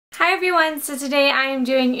Hi everyone, so today I am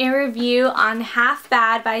doing a review on Half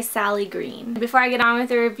Bad by Sally Green. Before I get on with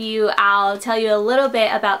the review, I'll tell you a little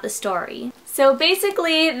bit about the story. So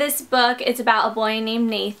basically this book is about a boy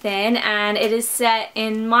named Nathan, and it is set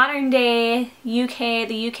in modern day the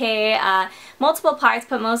UK, multiple parts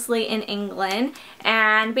but mostly in England.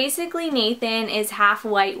 And basically Nathan is half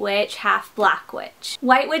white witch, half black witch.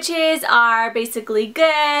 White witches are basically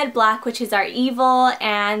good, black witches are evil,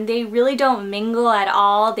 and they really don't mingle at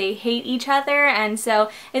all. They hate each other, and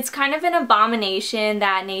so it's kind of an abomination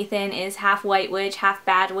that Nathan is half white witch, half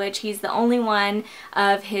bad witch. He's the only one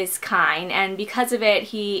of his kind, and because of it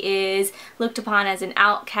he is looked upon as an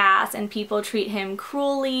outcast and people treat him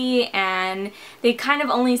cruelly, and they kind of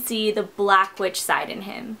only see the black witch side in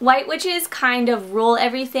him. White witches kind of rule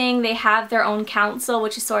everything. They have their own council,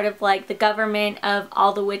 which is sort of like the government of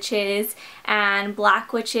all the witches, and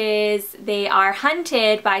black witches, they are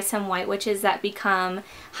hunted by some white witches that become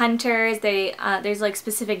hunters. There's like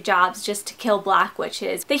specific jobs just to kill black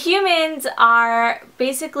witches. The humans are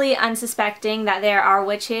basically unsuspecting that there are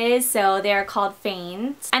witches, so they're called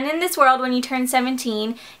fanes. And in this world, when you turn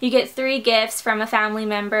 17, you get 3 gifts from a family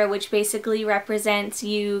member, which basically represents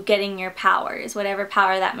you getting your powers, whatever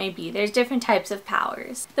power that may be. There's different types of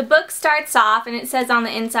powers. The book starts off, and it says on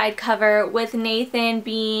the inside cover, with Nathan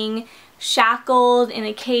being shackled in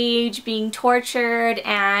a cage, being tortured,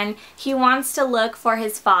 and he wants to look for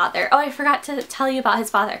his father. Oh, I forgot to tell you about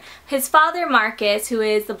his father. His father, Marcus, who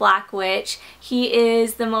is the Black Witch, he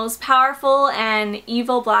is the most powerful and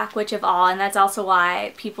evil Black Witch of all, and that's also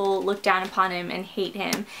why people look down upon him and hate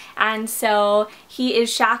him. And so he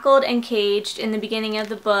is shackled and caged in the beginning of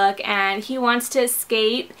the book, and he wants to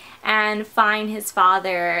escape and find his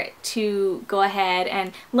father to go ahead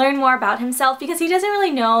and learn more about himself, because he doesn't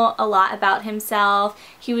really know a lot about himself.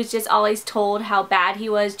 He was just always told how bad he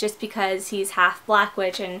was just because he's half Black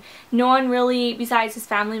Witch, and no one really, besides his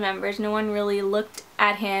family members, no one really looked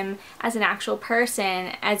at him as an actual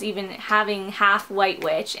person, as even having half white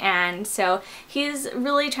witch. And so he's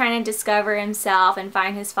really trying to discover himself and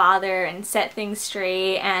find his father and set things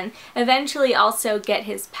straight, and eventually also get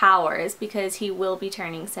his powers, because he will be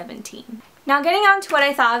turning 17. Now, getting on to what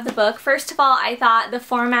I thought of the book, first of all, I thought the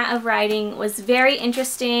format of writing was very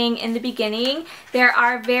interesting. In the beginning, there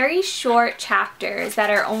are very short chapters that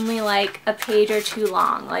are only like a page or 2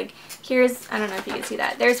 long. Like here's, I don't know if you can see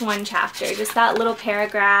that, there's one chapter, just that little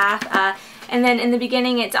paragraph. And then in the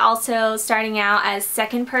beginning it's also starting out as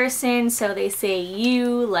second person, so they say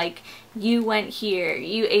you, like you went here,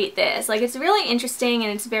 you ate this. Like, it's really interesting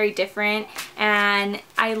and it's very different, and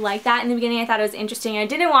I like that. In the beginning I thought it was interesting. I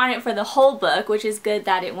didn't want it for the whole book, which is good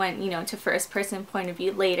that it went, you know, to first person point of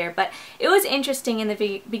view later, but it was interesting in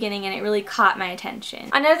the beginning and it really caught my attention.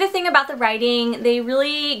 Another thing about the writing, they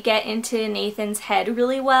really get into Nathan's head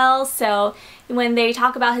really well. So when they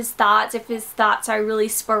talk about his thoughts, if his thoughts are really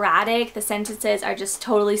sporadic, the sentences are just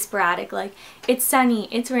totally sporadic, like it's sunny,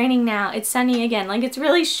 it's raining now, it's sunny again. Like, it's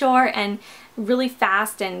really short and really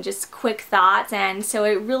fast and just quick thoughts, and so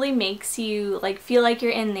it really makes you like feel like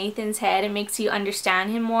you're in Nathan's head. It makes you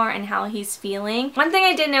understand him more and how he's feeling. One thing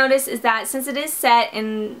I did notice is that since it is set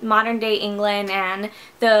in modern day England and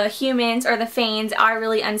the humans, or the fanes, are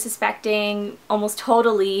really unsuspecting almost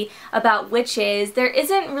totally about witches, there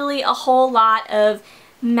isn't really a whole lot of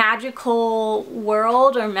magical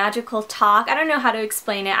world or magical talk. I don't know how to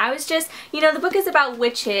explain it. I was just, you know, the book is about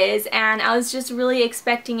witches, and I was just really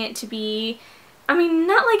expecting it to be, I mean,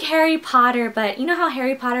 not like Harry Potter, but you know how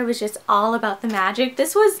Harry Potter was just all about the magic?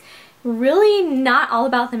 This was really not all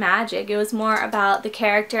about the magic. It was more about the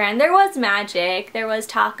character, and there was magic. There was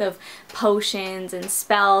talk of potions and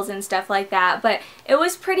spells and stuff like that, but it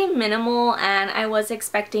was pretty minimal, and I was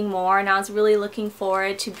expecting more, and I was really looking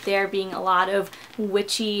forward to there being a lot of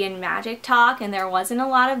witchy and magic talk, and there wasn't a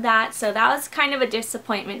lot of that, so that was kind of a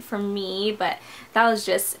disappointment for me, but that was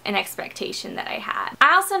just an expectation that I had.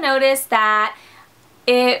 I also noticed that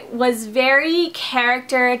it was very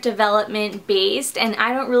character development based, and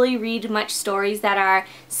I don't really read much stories that are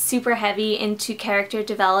super heavy into character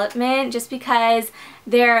development, just because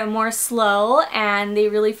they're more slow and they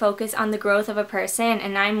really focus on the growth of a person,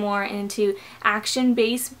 and I'm more into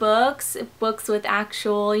action-based books with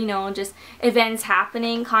actual, you know, just events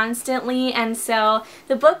happening constantly. And so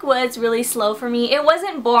the book was really slow for me. It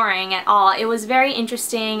wasn't boring at all. It was very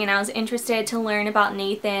interesting, and I was interested to learn about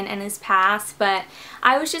Nathan and his past, but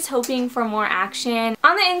I was just hoping for more action.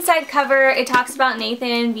 On the inside cover, it talks about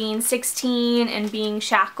Nathan being 16 and being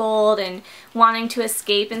shackled and wanting to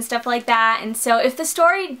escape and stuff like that, and so if the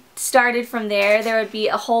story started from there, there would be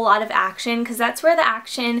a whole lot of action, because that's where the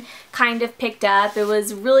action kind of picked up. It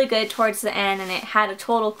was really good towards the end and it had a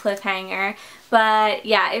total cliffhanger. But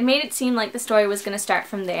yeah, it made it seem like the story was going to start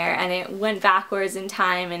from there, and it went backwards in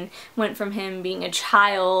time and went from him being a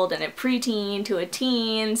child and a preteen to a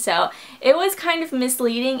teen, so it was kind of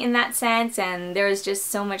misleading in that sense, and there was just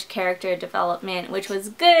so much character development, which was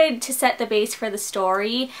good to set the base for the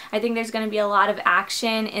story. I think there's going to be a lot of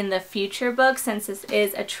action in the future books since this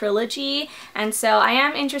is a trilogy, and so I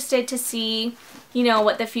am interested to see, you know,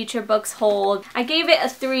 what the future books hold. I gave it a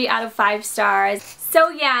 3 out of 5 stars. So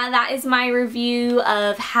yeah, that is my review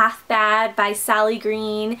of Half Bad by Sally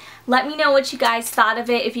Green. Let me know what you guys thought of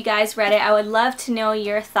it if you guys read it. I would love to know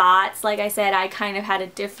your thoughts. Like I said, I kind of had a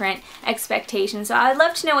different expectation, so I would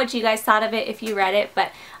love to know what you guys thought of it if you read it.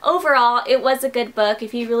 But overall, it was a good book.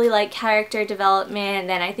 If you really like character development,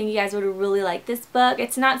 then I think you guys would really like this book.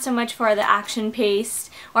 It's not so much for the action-paced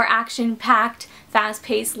or action-packed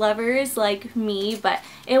fast-paced lovers like me, but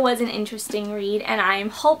it was an interesting read, and I'm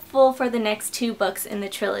hopeful for the next 2 books in the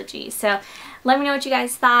trilogy. So let me know what you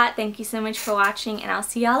guys thought. Thank you so much for watching, and I'll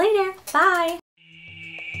see y'all later. Bye!